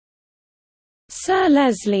Sir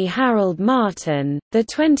Leslie Harold Martin, the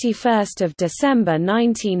 21st of December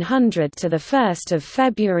 1900 to the 1st of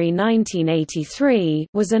February 1983,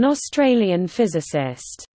 was an Australian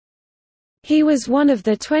physicist. He was one of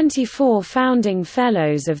the 24 founding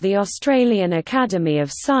Fellows of the Australian Academy of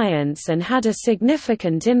Science and had a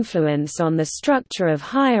significant influence on the structure of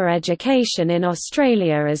higher education in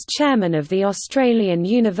Australia as chairman of the Australian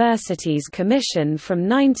Universities Commission from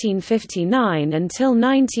 1959 until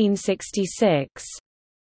 1966.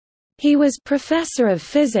 He was Professor of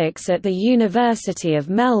Physics at the University of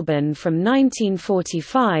Melbourne from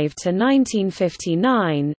 1945 to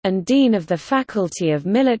 1959, and Dean of the Faculty of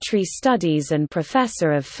Military Studies and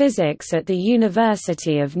Professor of Physics at the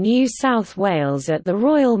University of New South Wales at the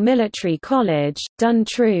Royal Military College,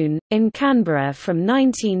 Duntroon, in Canberra from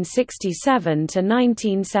 1967 to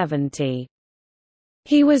 1970.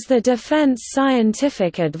 He was the Defence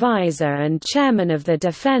Scientific Advisor and Chairman of the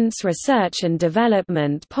Defence Research and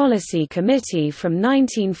Development Policy Committee from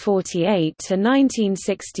 1948 to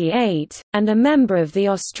 1968, and a member of the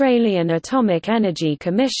Australian Atomic Energy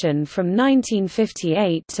Commission from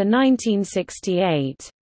 1958 to 1968.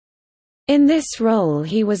 In this role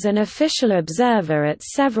he was an official observer at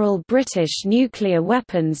several British nuclear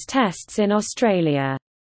weapons tests in Australia.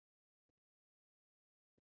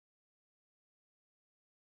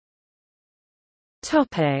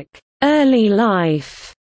 Early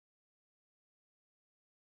life.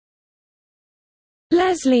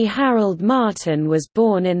 Leslie Harold Martin was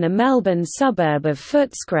born in the Melbourne suburb of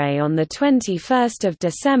Footscray on 21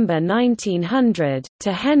 December 1900,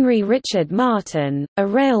 to Henry Richard Martin, a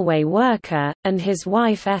railway worker, and his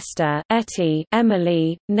wife Esther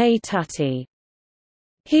Emily, née Tutty.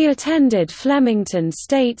 He attended Flemington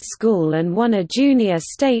State School and won a junior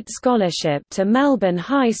state scholarship to Melbourne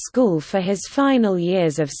High School for his final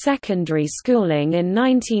years of secondary schooling in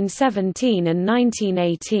 1917 and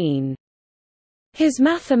 1918. His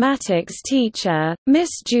mathematics teacher, Miss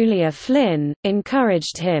Julia Flynn,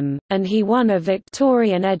 encouraged him, and he won a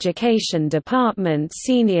Victorian Education Department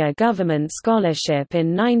Senior Government Scholarship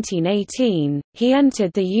in 1918. He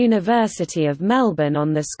entered the University of Melbourne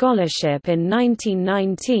on the scholarship in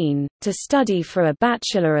 1919, to study for a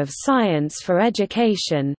Bachelor of Science for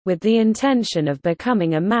Education, with the intention of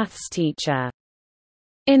becoming a maths teacher.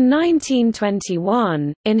 In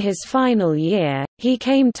 1921, in his final year, he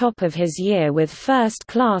came top of his year with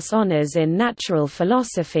first-class honours in natural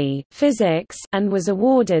philosophy, physics, and was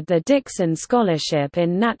awarded the Dickson Scholarship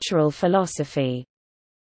in natural philosophy.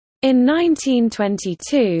 In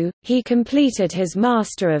 1922, he completed his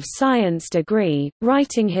Master of Science degree,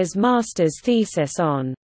 writing his master's thesis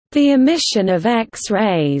on the emission of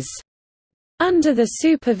X-rays, under the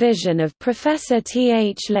supervision of Professor T.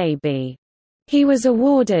 H. Leiby. He was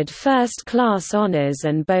awarded first-class honors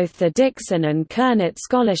and both the Dickson and Kernet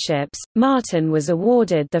scholarships. Martin was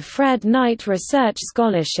awarded the Fred Knight Research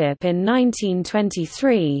Scholarship in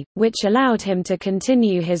 1923, which allowed him to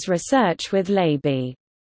continue his research with Leiby.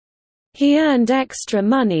 He earned extra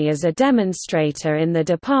money as a demonstrator in the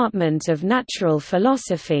Department of Natural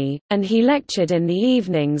Philosophy, and he lectured in the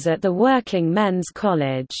evenings at the Working Men's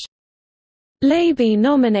College. Leiby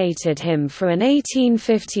nominated him for an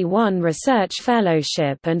 1851 research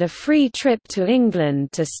fellowship and a free trip to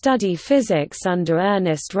England to study physics under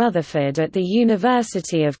Ernest Rutherford at the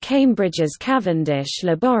University of Cambridge's Cavendish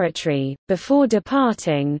Laboratory. Before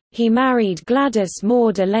departing, he married Gladys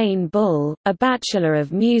Maud Elaine Bull, a Bachelor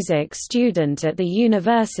of Music student at the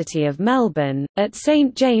University of Melbourne, at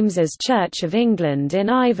St James's Church of England in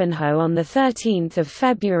Ivanhoe on 13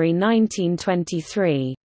 February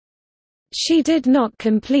 1923. She did not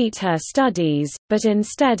complete her studies, but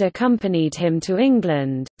instead accompanied him to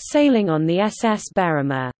England, sailing on the SS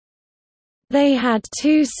Berrima. They had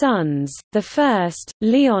two sons, the first,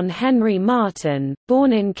 Leon Henry Martin,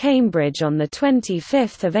 born in Cambridge on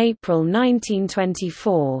 25 April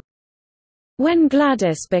 1924. When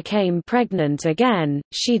Gladys became pregnant again,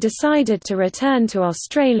 she decided to return to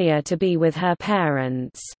Australia to be with her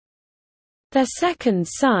parents. Their second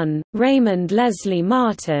son, Raymond Leslie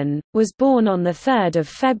Martin, was born on 3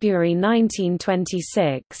 February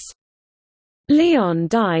 1926. Leon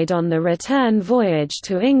died on the return voyage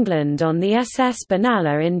to England on the SS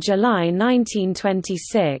Benalla in July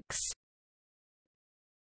 1926.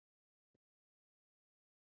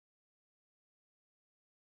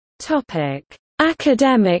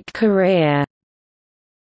 Academic career.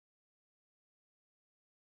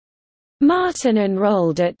 Martin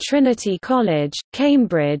enrolled at Trinity College,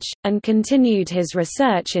 Cambridge, and continued his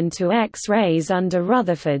research into X-rays under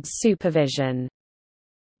Rutherford's supervision.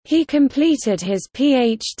 He completed his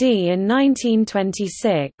PhD in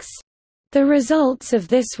 1926. The results of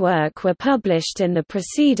this work were published in the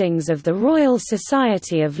Proceedings of the Royal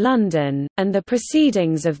Society of London, and the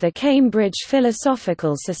Proceedings of the Cambridge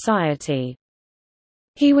Philosophical Society.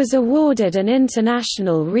 He was awarded an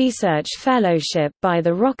International Research Fellowship by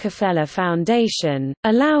the Rockefeller Foundation,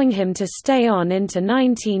 allowing him to stay on into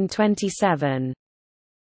 1927.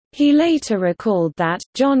 He later recalled that,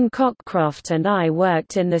 "John Cockcroft and I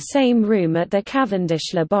worked in the same room at the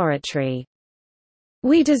Cavendish Laboratory.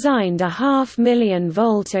 We designed a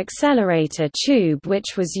 500,000-volt accelerator tube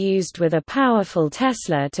which was used with a powerful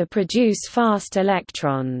Tesla to produce fast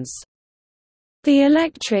electrons. The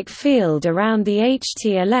electric field around the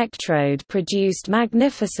HT electrode produced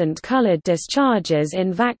magnificent colored discharges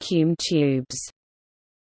in vacuum tubes.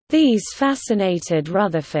 These fascinated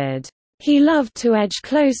Rutherford. He loved to edge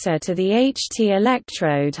closer to the HT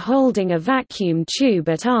electrode holding a vacuum tube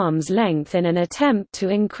at arm's length in an attempt to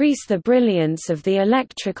increase the brilliance of the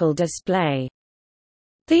electrical display.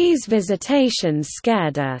 These visitations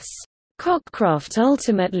scared us. Cockcroft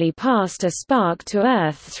ultimately passed a spark to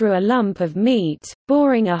Earth through a lump of meat,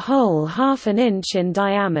 boring a hole half an inch in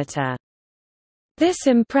diameter. This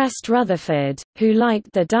impressed Rutherford, who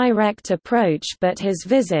liked the direct approach, but his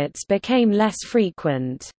visits became less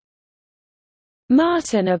frequent.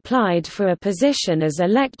 Martin applied for a position as a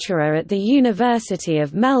lecturer at the University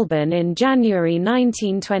of Melbourne in January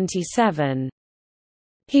 1927.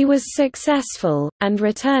 He was successful, and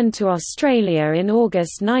returned to Australia in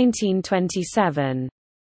August 1927.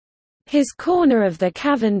 His corner of the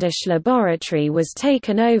Cavendish Laboratory was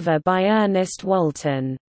taken over by Ernest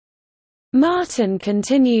Walton. Martin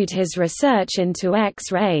continued his research into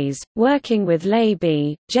X-rays, working with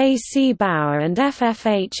Leiby, J. C. Bauer and F. F.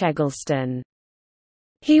 H. Eggleston.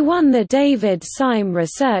 He won the David Syme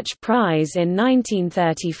Research Prize in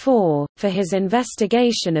 1934, for his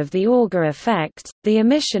investigation of the Auger effect, the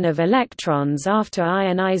emission of electrons after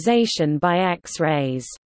ionization by X-rays.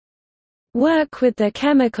 Work with the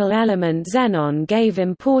chemical element xenon gave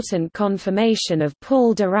important confirmation of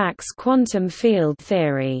Paul Dirac's quantum field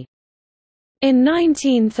theory. In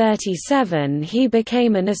 1937 he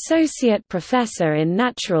became an associate professor in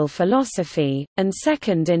natural philosophy, and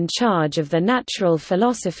second in charge of the natural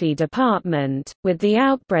philosophy department. With the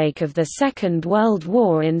outbreak of the Second World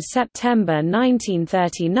War in September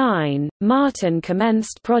 1939, Martin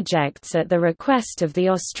commenced projects at the request of the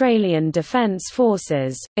Australian Defence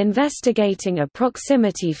Forces, investigating a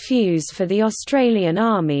proximity fuse for the Australian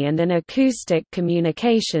Army and an acoustic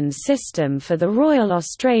communications system for the Royal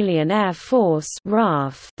Australian Air Force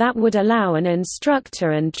 (RAF) that would allow an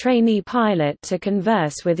instructor and trainee pilot to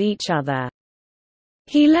converse with each other.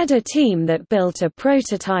 He led a team that built a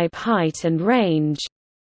prototype height and range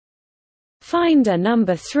Finder No.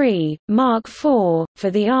 3, Mark IV, for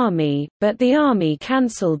the Army, but the Army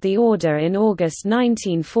cancelled the order in August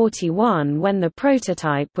 1941 when the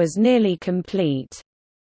prototype was nearly complete.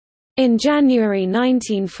 In January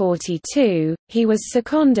 1942, he was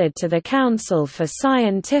seconded to the Council for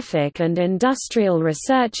Scientific and Industrial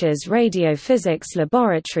Research's Radiophysics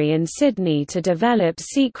Laboratory in Sydney to develop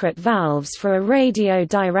secret valves for a radio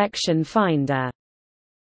direction finder.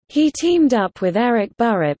 He teamed up with Eric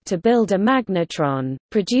Burrup to build a magnetron,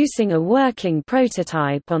 producing a working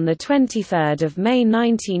prototype on 23 May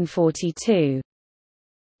 1942.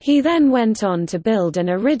 He then went on to build an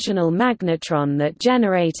original magnetron that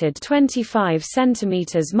generated 25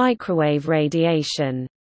 cm microwave radiation.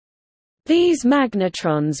 These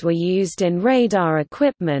magnetrons were used in radar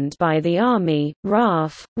equipment by the Army,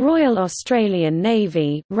 RAF, Royal Australian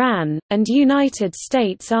Navy (RAN), and United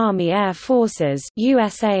States Army Air Forces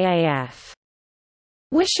 (USAAF).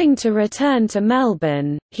 Wishing to return to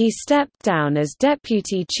Melbourne, he stepped down as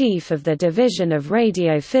Deputy Chief of the Division of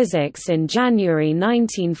Radiophysics in January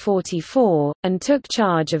 1944, and took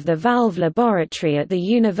charge of the Valve Laboratory at the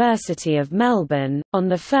University of Melbourne. On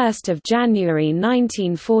 1 January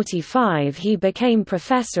 1945 he became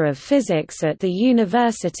Professor of Physics at the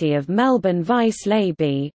University of Melbourne vice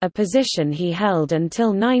Leiby, a position he held until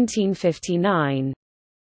 1959.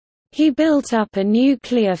 He built up a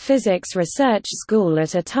nuclear physics research school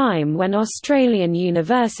at a time when Australian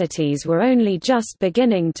universities were only just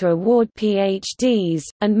beginning to award PhDs,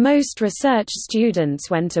 and most research students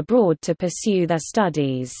went abroad to pursue their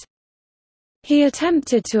studies. He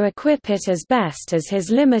attempted to equip it as best as his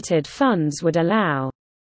limited funds would allow.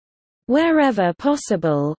 Wherever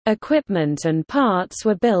possible, equipment and parts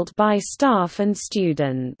were built by staff and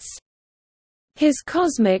students. His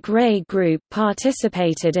cosmic ray group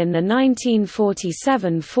participated in the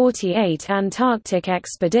 1947–48 Antarctic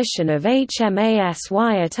expedition of HMAS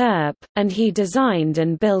Wyatt Earp, and he designed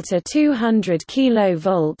and built a 200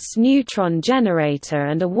 kV neutron generator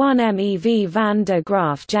and a 1 MeV van de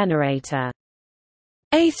Graaff generator.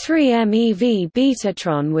 A 3 MeV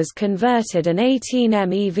Betatron was converted an 18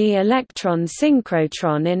 MeV electron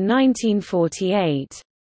synchrotron in 1948.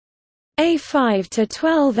 A 5 to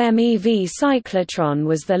 12 MeV cyclotron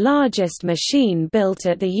was the largest machine built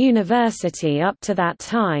at the university up to that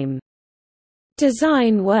time.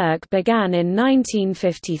 Design work began in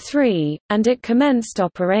 1953, and it commenced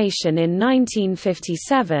operation in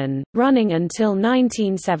 1957, running until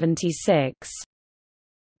 1976.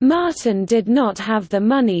 Martin did not have the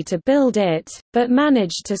money to build it, but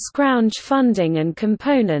managed to scrounge funding and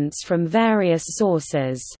components from various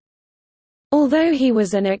sources. Although he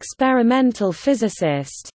was an experimental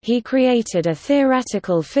physicist, he created a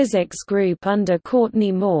theoretical physics group under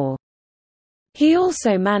Courtney Moore. He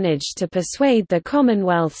also managed to persuade the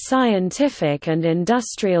Commonwealth Scientific and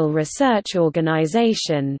Industrial Research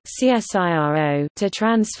Organisation (CSIRO) to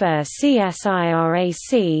transfer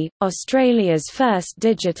CSIRAC, Australia's first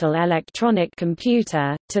digital electronic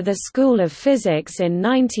computer, to the School of Physics in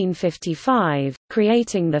 1955,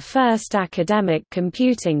 creating the first academic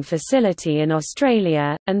computing facility in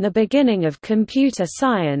Australia, and the beginning of computer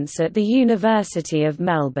science at the University of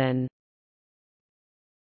Melbourne.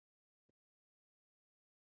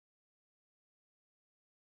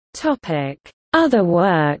 Other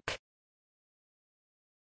work.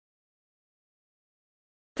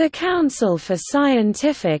 The Council for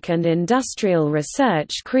Scientific and Industrial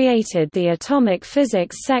Research created the Atomic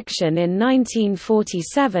Physics section in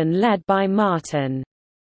 1947 led by Martin.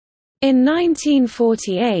 In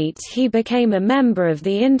 1948 he became a member of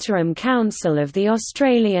the Interim Council of the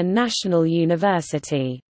Australian National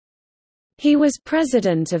University. He was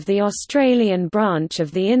president of the Australian branch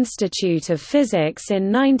of the Institute of Physics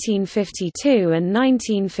in 1952 and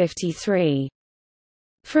 1953.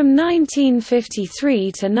 From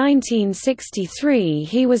 1953 to 1963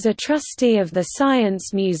 he was a trustee of the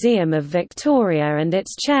Science Museum of Victoria and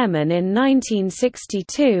its chairman in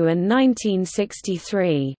 1962 and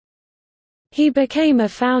 1963. He became a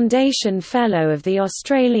Foundation Fellow of the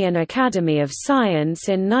Australian Academy of Science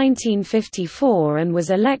in 1954 and was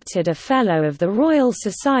elected a Fellow of the Royal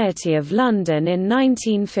Society of London in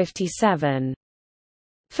 1957.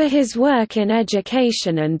 For his work in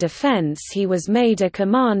education and defence he was made a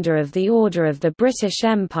Commander of the Order of the British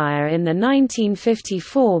Empire in the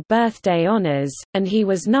 1954 Birthday Honours, and he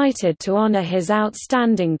was knighted to honour his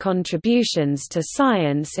outstanding contributions to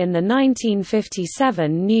science in the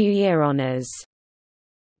 1957 New Year Honours.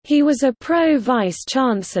 He was a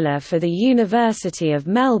Pro-Vice-Chancellor for the University of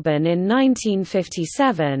Melbourne in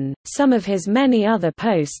 1957. Some of his many other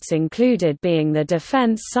posts included being the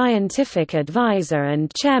Defence Scientific Advisor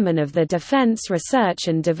and Chairman of the Defence Research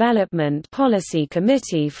and Development Policy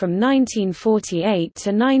Committee from 1948 to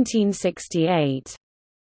 1968.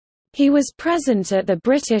 He was present at the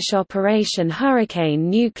British Operation Hurricane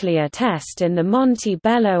nuclear test in the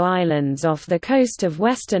Montebello Islands off the coast of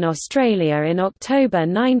Western Australia in October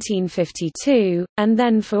 1952, and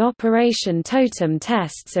then for Operation Totem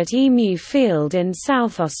tests at Emu Field in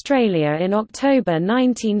South Australia in October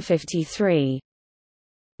 1953.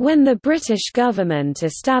 When the British government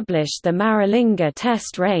established the Maralinga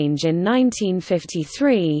Test Range in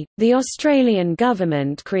 1953, the Australian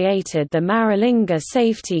government created the Maralinga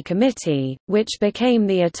Safety Committee, which became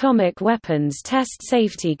the Atomic Weapons Test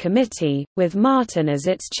Safety Committee, with Martin as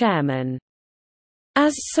its chairman.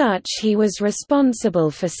 As such he was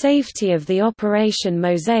responsible for safety of the Operation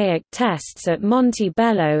Mosaic tests at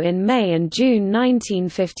Montebello in May and June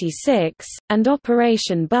 1956, and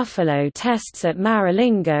Operation Buffalo tests at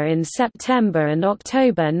Maralinga in September and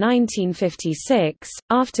October 1956,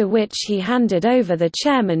 after which he handed over the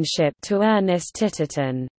chairmanship to Ernest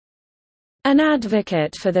Titterton. An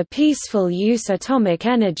advocate for the peaceful use atomic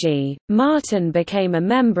energy, Martin became a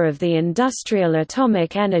member of the Industrial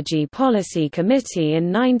Atomic Energy Policy Committee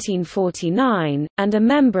in 1949, and a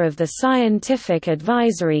member of the Scientific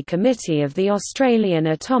Advisory Committee of the Australian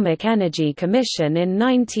Atomic Energy Commission in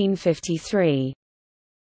 1953.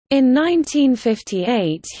 In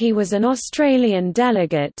 1958 he was an Australian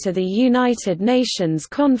delegate to the United Nations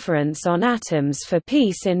Conference on Atoms for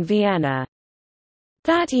Peace in Vienna.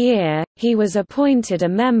 That year, he was appointed a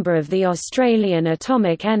member of the Australian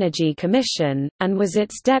Atomic Energy Commission, and was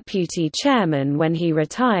its deputy chairman when he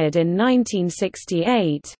retired in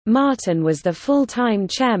 1968. Martin was the full-time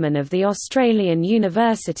chairman of the Australian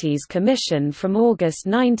Universities Commission from August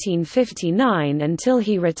 1959 until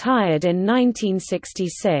he retired in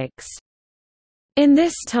 1966. In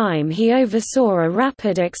this time he oversaw a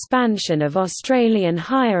rapid expansion of Australian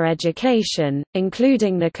higher education,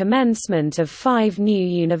 including the commencement of 5 new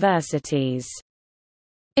universities.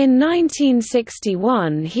 In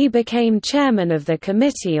 1961 he became chairman of the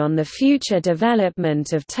Committee on the Future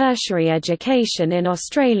Development of Tertiary Education in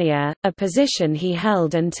Australia, a position he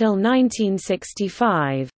held until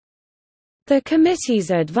 1965. The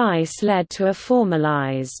committee's advice led to a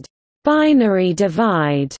formalised binary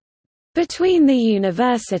divide between the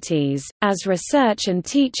universities, as research and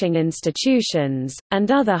teaching institutions,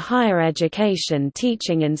 and other higher education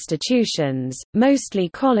teaching institutions, mostly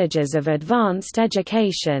colleges of advanced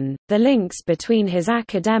education. The links between his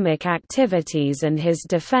academic activities and his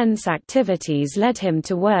defence activities led him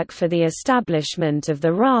to work for the establishment of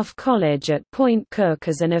the RAF College at Point Cook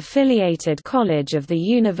as an affiliated college of the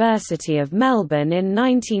University of Melbourne in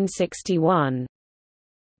 1961.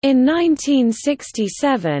 In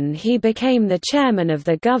 1967 he became the chairman of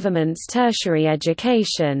the government's Tertiary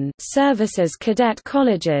Education Services Cadet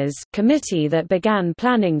Colleges committee that began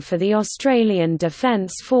planning for the Australian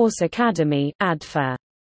Defence Force Academy (ADFA).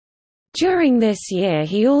 During this year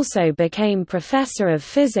he also became Professor of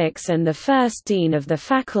Physics and the first Dean of the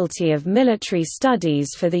Faculty of Military Studies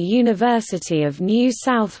for the University of New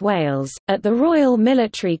South Wales, at the Royal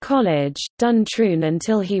Military College, Duntroon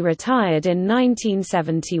until he retired in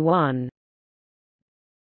 1971.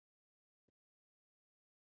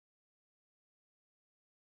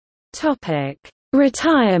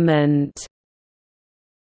 Retirement.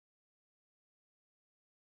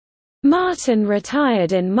 Martin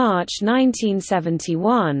retired in March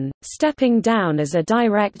 1971, stepping down as a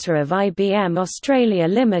director of IBM Australia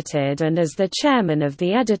Limited and as the chairman of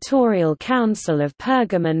the editorial council of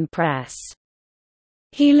Pergamon Press.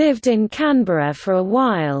 He lived in Canberra for a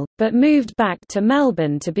while, but moved back to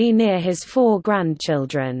Melbourne to be near his 4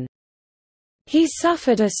 grandchildren. He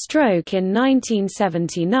suffered a stroke in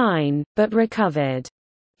 1979, but recovered.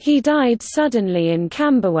 He died suddenly in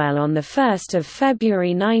Camberwell on 1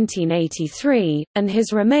 February 1983, and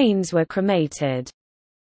his remains were cremated.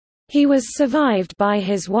 He was survived by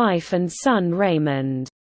his wife and son Raymond.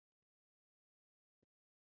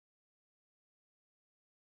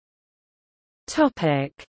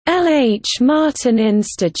 L. H. Martin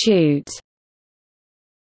Institute.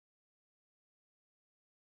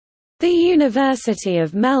 The University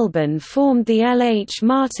of Melbourne formed the L. H.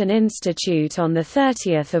 Martin Institute on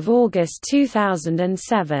 30 August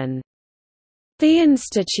 2007. The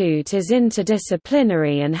institute is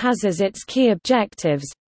interdisciplinary and has as its key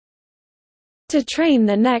objectives to train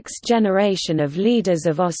the next generation of leaders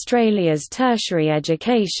of Australia's tertiary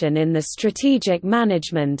education in the strategic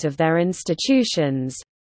management of their institutions,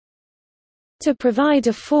 to provide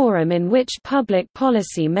a forum in which public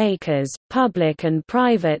policy makers, public and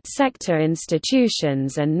private sector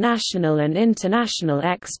institutions and national and international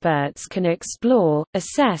experts can explore,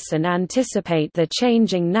 assess and anticipate the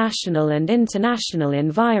changing national and international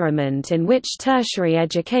environment in which tertiary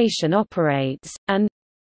education operates, and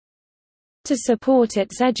to support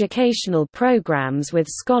its educational programs with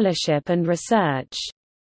scholarship and research.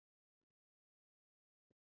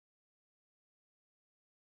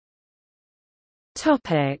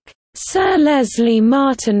 Sir Leslie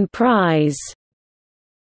Martin Prize.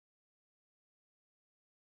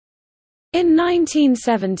 In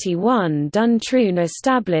 1971 Duntroon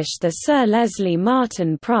established the Sir Leslie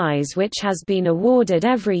Martin Prize, which has been awarded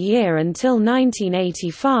every year until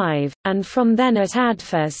 1985, and from then at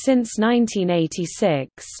ADFA since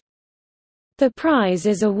 1986. The prize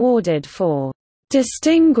is awarded for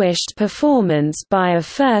distinguished performance by a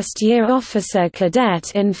first-year officer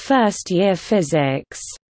cadet in first-year physics,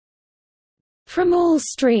 from all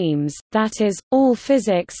streams, that is, all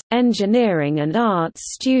physics, engineering and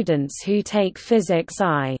arts students who take Physics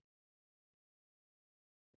I.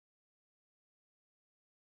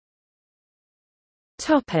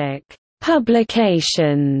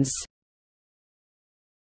 Publications.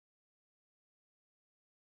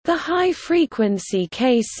 The high-frequency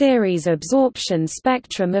K-series absorption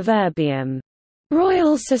spectrum of erbium.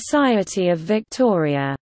 Royal Society of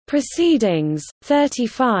Victoria. Proceedings,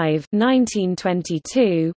 35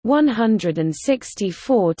 1922,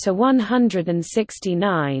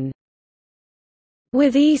 164–169.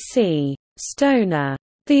 With E. C. Stoner.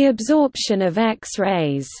 The Absorption of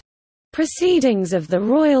X-rays. Proceedings of the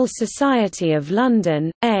Royal Society of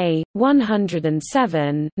London, A.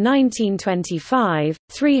 107 1925,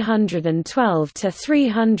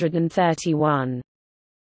 312–331.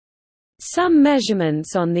 Some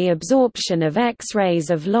measurements on the absorption of X-rays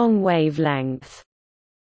of long wavelength.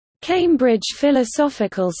 Cambridge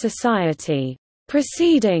Philosophical Society.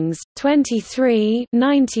 Proceedings, 23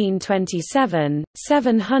 1927,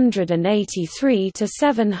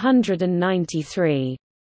 783–793.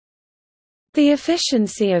 The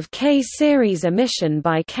efficiency of K-series emission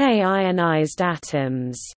by K-ionized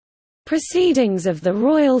atoms. Proceedings of the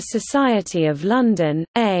Royal Society of London,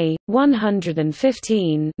 A.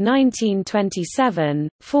 115 1927,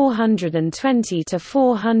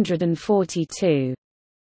 420–442.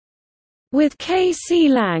 With K.C.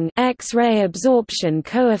 Lang X-ray absorption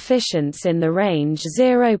coefficients in the range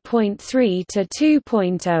 0.3 to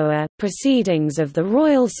 2.0. Proceedings of the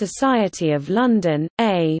Royal Society of London,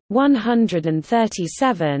 A.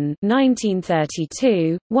 137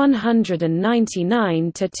 1932,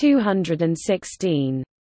 199–216.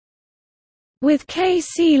 With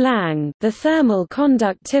K.C. Lang, the thermal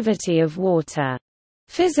conductivity of water.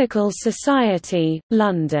 Physical Society,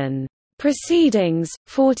 London. Proceedings,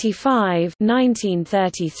 45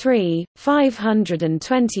 1933,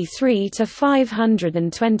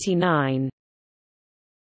 523–529.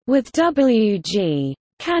 With W.G.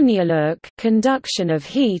 Kanyaluk, conduction of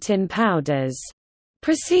heat in powders.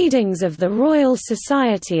 Proceedings of the Royal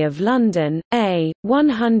Society of London, A.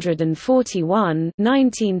 141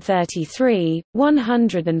 1933,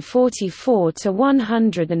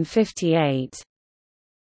 144–158.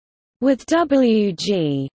 With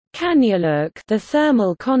W.G. Kanyaluk, the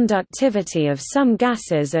thermal conductivity of some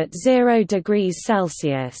gases at 0 degrees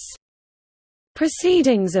Celsius.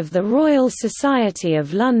 Proceedings of the Royal Society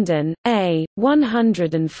of London, A.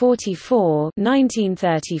 144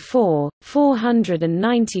 1934,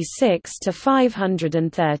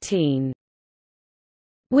 496–513.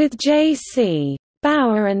 With J.C.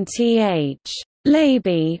 Bauer and Th.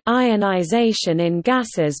 Leiby, ionization in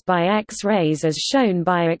gases by X-rays as shown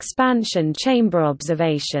by expansion chamber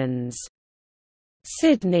observations.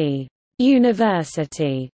 Sydney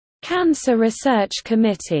University. Cancer Research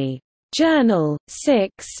Committee. Journal,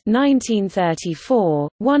 6 1934,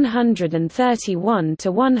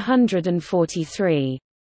 131–143.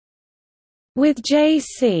 With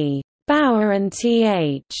J.C. Bauer and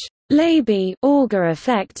Th. Leiby, Auger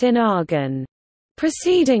effect in argon.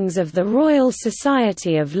 Proceedings of the Royal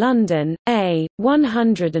Society of London, A.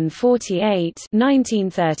 148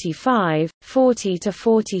 1935,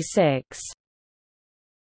 40–46.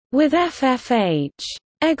 With F.F.H.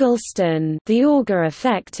 Eggleston, the Auger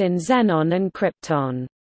effect in xenon and krypton.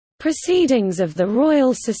 Proceedings of the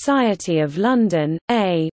Royal Society of London,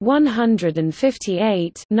 A.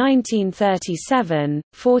 158 1937,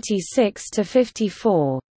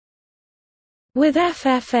 46–54. With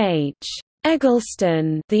F.F.H.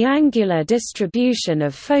 Eggleston, the angular distribution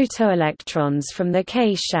of photoelectrons from the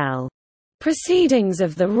K-shell. Proceedings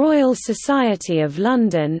of the Royal Society of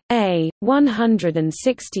London, A.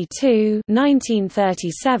 162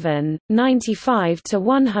 1937,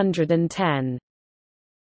 95–110.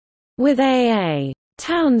 With A.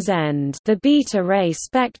 Townsend, the beta-ray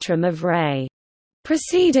spectrum of Ray.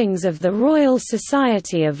 Proceedings of the Royal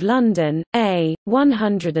Society of London, A.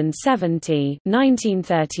 170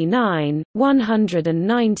 1939,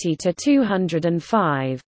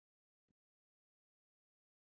 190–205.